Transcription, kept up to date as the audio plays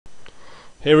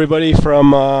Hey everybody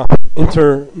from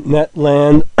internet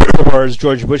land, or as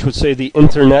George Bush would say, the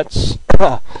internets.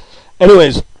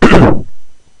 Anyways,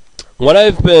 what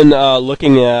I've been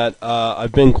looking at,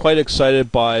 I've been quite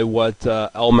excited by what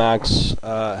LMAX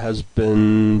has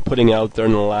been putting out there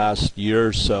in the last year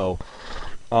or so.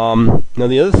 Now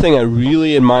the other thing I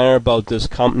really admire about this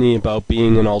company, about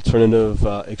being an alternative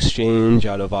exchange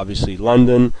out of obviously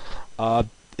London,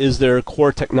 is their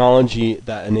core technology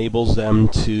that enables them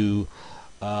to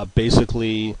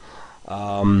basically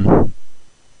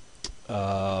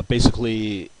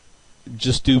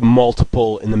just do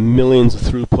multiple in the millions of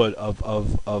throughput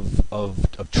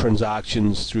of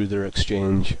transactions through their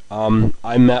exchange.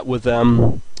 I met with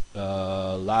them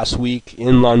last week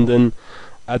in London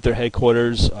at their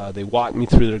headquarters. They walked me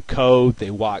through their code.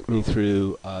 They walked me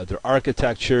through their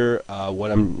architecture.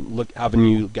 What I'm having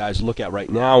you guys look at right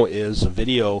now is a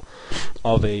video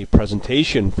of a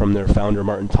presentation from their founder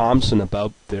Martin Thompson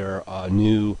about their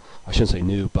new, I shouldn't say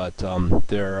new, but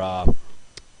their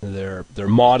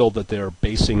model that they're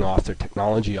basing off their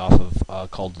technology off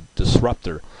of, called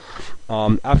Disruptor.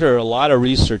 After a lot of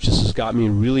research, this has got me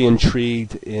really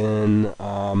intrigued in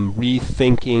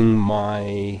rethinking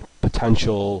my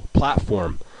potential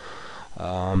platform,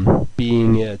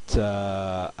 being it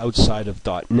outside of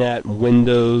 .NET,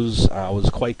 Windows. I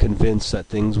was quite convinced that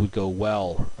things would go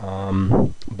well,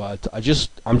 but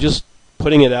I'm just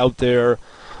putting it out there.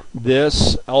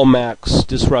 This LMAX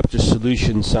Disruptor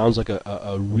solution sounds like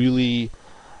a really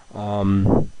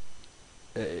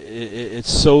it's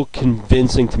so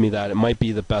convincing to me that it might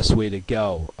be the best way to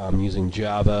go, using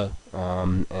Java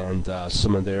and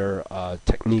some of their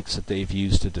techniques that they've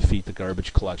used to defeat the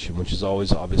garbage collection, which has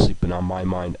always obviously been on my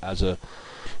mind as a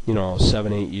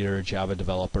 7-8 year Java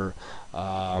developer.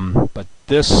 But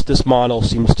this model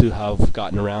seems to have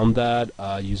gotten around that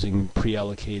using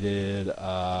pre-allocated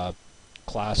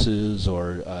classes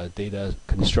or data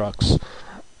constructs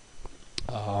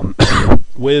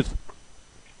with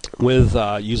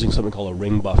using something called a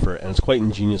ring buffer, and it's quite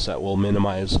ingenious that will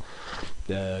minimize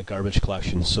the garbage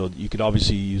collection. So you could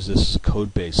obviously use this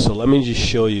code base. So let me just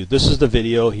show you. This is the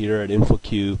video here at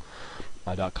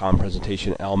InfoQ.com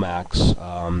presentation LMAX,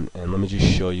 and let me just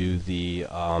show you the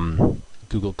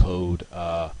Google code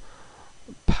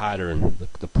pattern,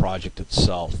 the project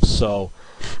itself. So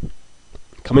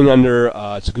coming under,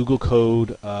 it's a Google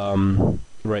code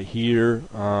right here.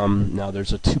 Now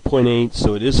there's a 2.8,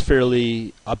 so it is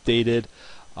fairly updated.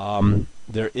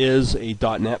 There is a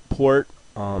 .NET port,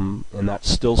 and that's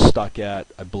still stuck at,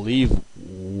 I believe,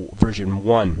 version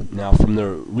 1. Now from the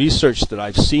research that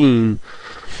I've seen,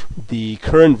 the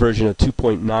current version of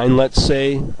 2.9, let's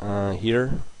say,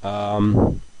 here,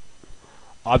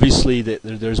 obviously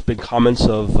there's been comments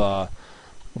of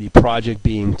the project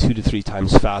being 2 to 3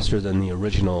 times faster than the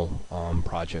original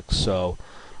project. So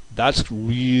that's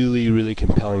really, really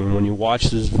compelling. And when you watch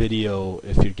this video,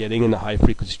 if you're getting into high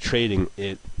frequency trading,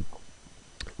 it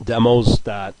demos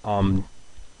that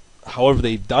however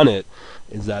they've done it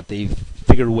is that they've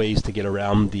figured ways to get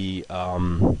around the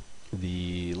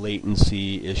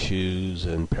latency issues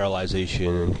and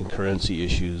parallelization and concurrency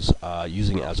issues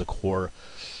using it as a core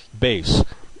base.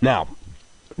 Now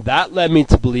that led me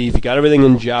to believe you got everything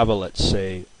in Java, let's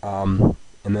say,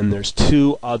 and then there's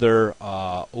 2 other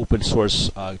open source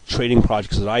trading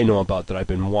projects that I know about that I've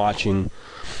been watching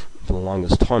for the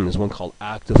longest time. There's one called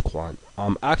Quant.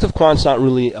 Quant's not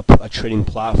really a trading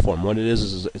platform. What it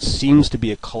is it seems to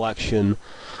be a collection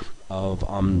of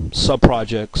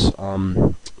sub-projects.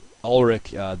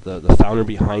 Ulrich, the founder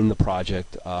behind the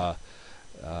project,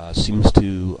 seems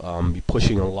to be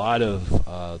pushing a lot of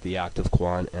the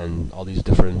Quant and all these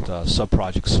different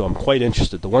sub-projects, so I'm quite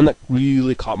interested. The one that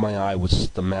really caught my eye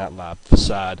was the MATLAB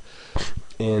facade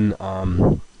in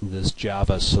this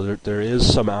Java. So there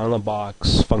is some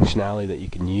out-of-the-box functionality that you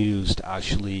can use to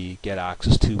actually get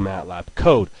access to MATLAB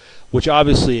code, which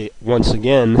obviously, once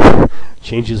again,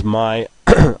 changes my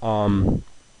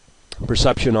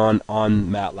perception on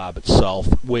MATLAB itself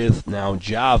with now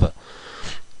Java.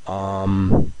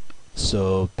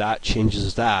 So that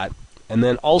changes that. And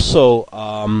then also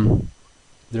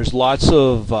there's lots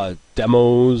of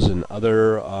demos and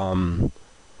other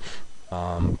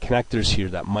connectors here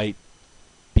that might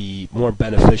be more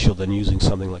beneficial than using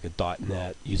something like a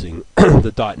 .NET, using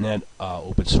the .NET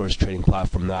open source trading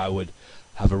platform that I would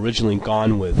have originally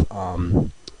gone with,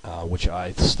 which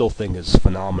I still think is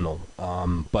phenomenal.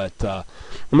 But I'm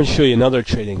going to show you another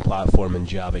trading platform in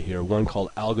Java here, one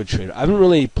called Algo Trader. I haven't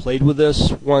really played with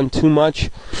this one too much.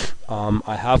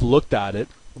 I have looked at it,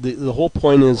 the whole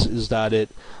point is that it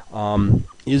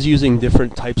is using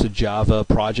different types of Java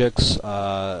projects,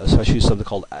 especially something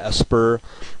called Esper,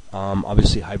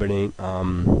 obviously Hibernate,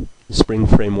 Spring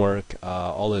Framework,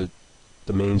 all the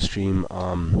mainstream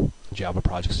Java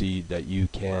projects that you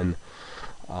can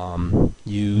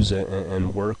use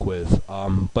and work with.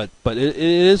 But it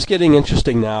is getting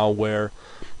interesting now where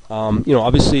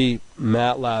obviously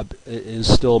MATLAB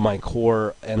is still my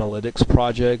core analytics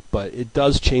project, but it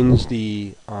does change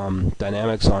the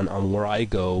dynamics on where I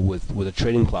go with a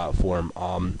trading platform.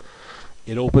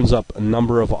 It opens up a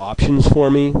number of options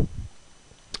for me,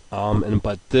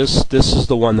 but this is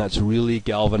the one that's really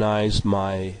galvanized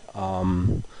my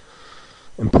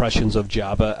impressions of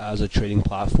Java as a trading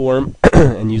platform,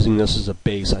 and using this as a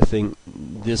base. I think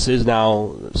this is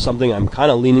now something I'm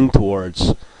kind of leaning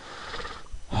towards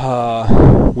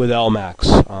with LMAX,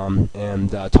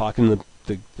 and talking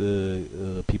to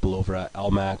the people over at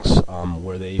LMAX,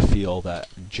 where they feel that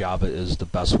Java is the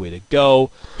best way to go,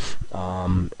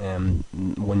 and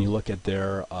when you look at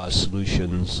their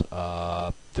solutions,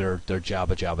 they're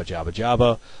Java,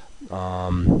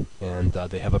 and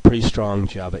they have a pretty strong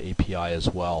Java API as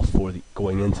well for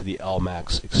going into the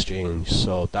LMAX exchange.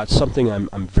 So that's something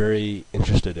I'm very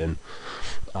interested in.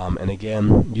 And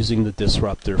again, using the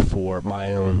disruptor for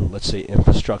my own, let's say,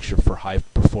 infrastructure for high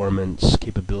performance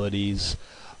capabilities,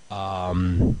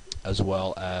 as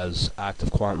well as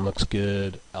active quant looks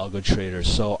good, Algo Trader.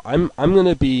 So I'm going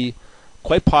to be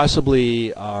quite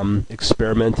possibly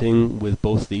experimenting with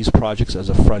both these projects as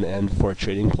a front end for a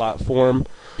trading platform,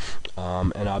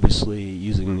 and obviously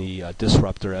using the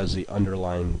disruptor as the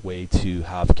underlying way to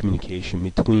have communication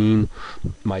between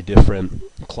my different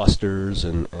clusters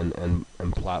and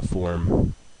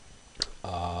platform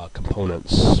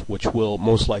components, which will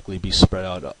most likely be spread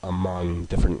out among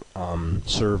different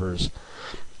servers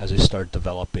as I start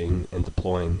developing and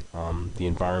deploying the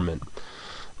environment.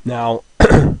 Now,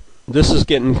 this is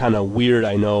getting kind of weird,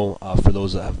 I know, for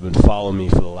those that have been following me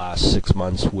for the last 6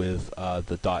 months with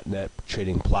the .NET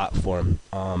trading platform.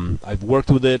 I've worked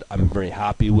with it. I'm very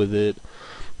happy with it.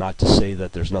 Not to say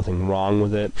that there's nothing wrong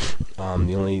with it.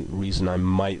 The only reason I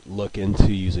might look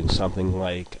into using something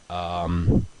like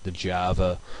the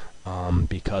Java,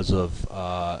 because of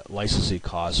licensing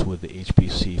costs with the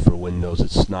HPC for Windows.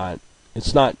 It's not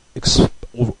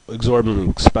exorbitantly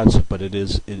expensive, but it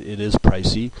is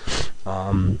pricey.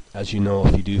 As you know,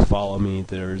 if you do follow me,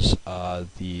 there's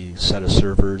the set of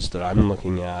servers that I'm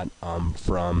looking at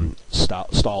from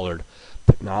Stallard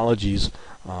Technologies,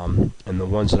 and the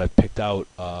ones that I've picked out,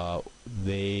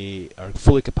 they are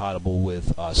fully compatible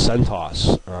with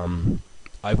CentOS.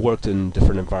 I've worked in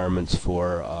different environments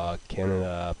for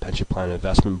Canada Pension Plan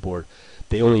Investment Board.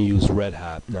 They only use Red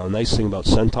Hat. Now, the nice thing about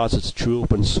CentOS, it's true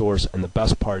open source, and the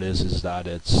best part is that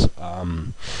it's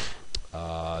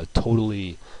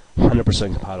totally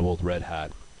 100% compatible with Red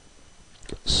Hat.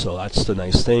 So that's the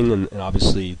nice thing, and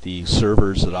obviously the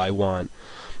servers that I want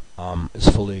is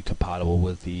fully compatible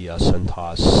with the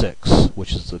CentOS 6,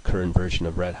 which is the current version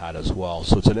of Red Hat as well.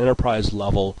 So it's an enterprise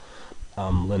level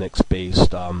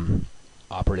Linux-based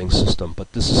operating system,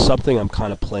 but this is something I'm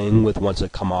kind of playing with once I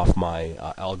come off my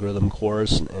algorithm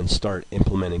course and start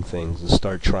implementing things and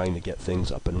start trying to get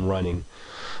things up and running.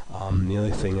 The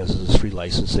other thing is free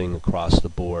licensing across the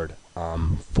board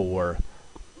for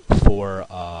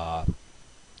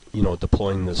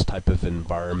deploying this type of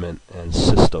environment and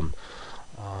system.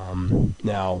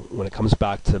 Now, when it comes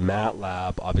back to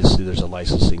MATLAB, obviously there's a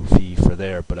licensing fee for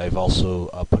there, but I've also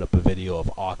put up a video of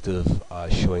Octave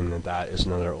showing that is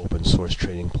another open source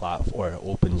trading platform, or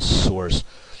open source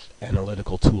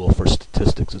analytical tool for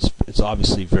statistics. It's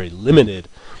obviously very limited,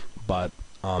 but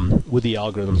with the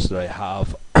algorithms that I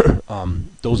have,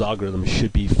 those algorithms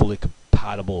should be fully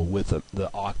compatible with the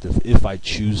Octave if I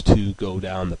choose to go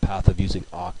down the path of using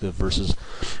Octave versus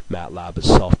MATLAB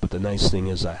itself. But the nice thing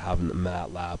is I have the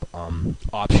MATLAB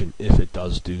option if it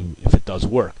does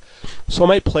work. So I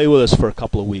might play with this for a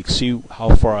couple of weeks, see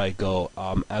how far I go.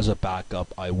 As a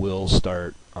backup, I will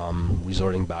start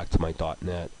resorting back to my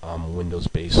 .NET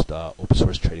Windows-based open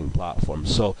source trading platform.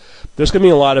 So there's going to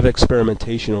be a lot of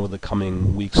experimentation over the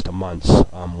coming weeks to months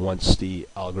once the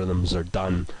algorithms are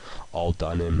all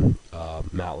done in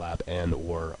MATLAB and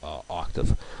or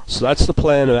Octave. So that's the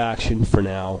plan of action for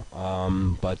now,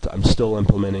 but I'm still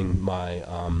implementing my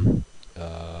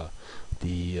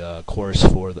course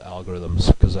for the algorithms,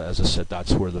 because as I said,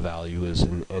 that's where the value is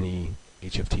in any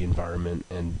HFT environment,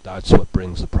 and that's what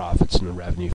brings the profits and the revenue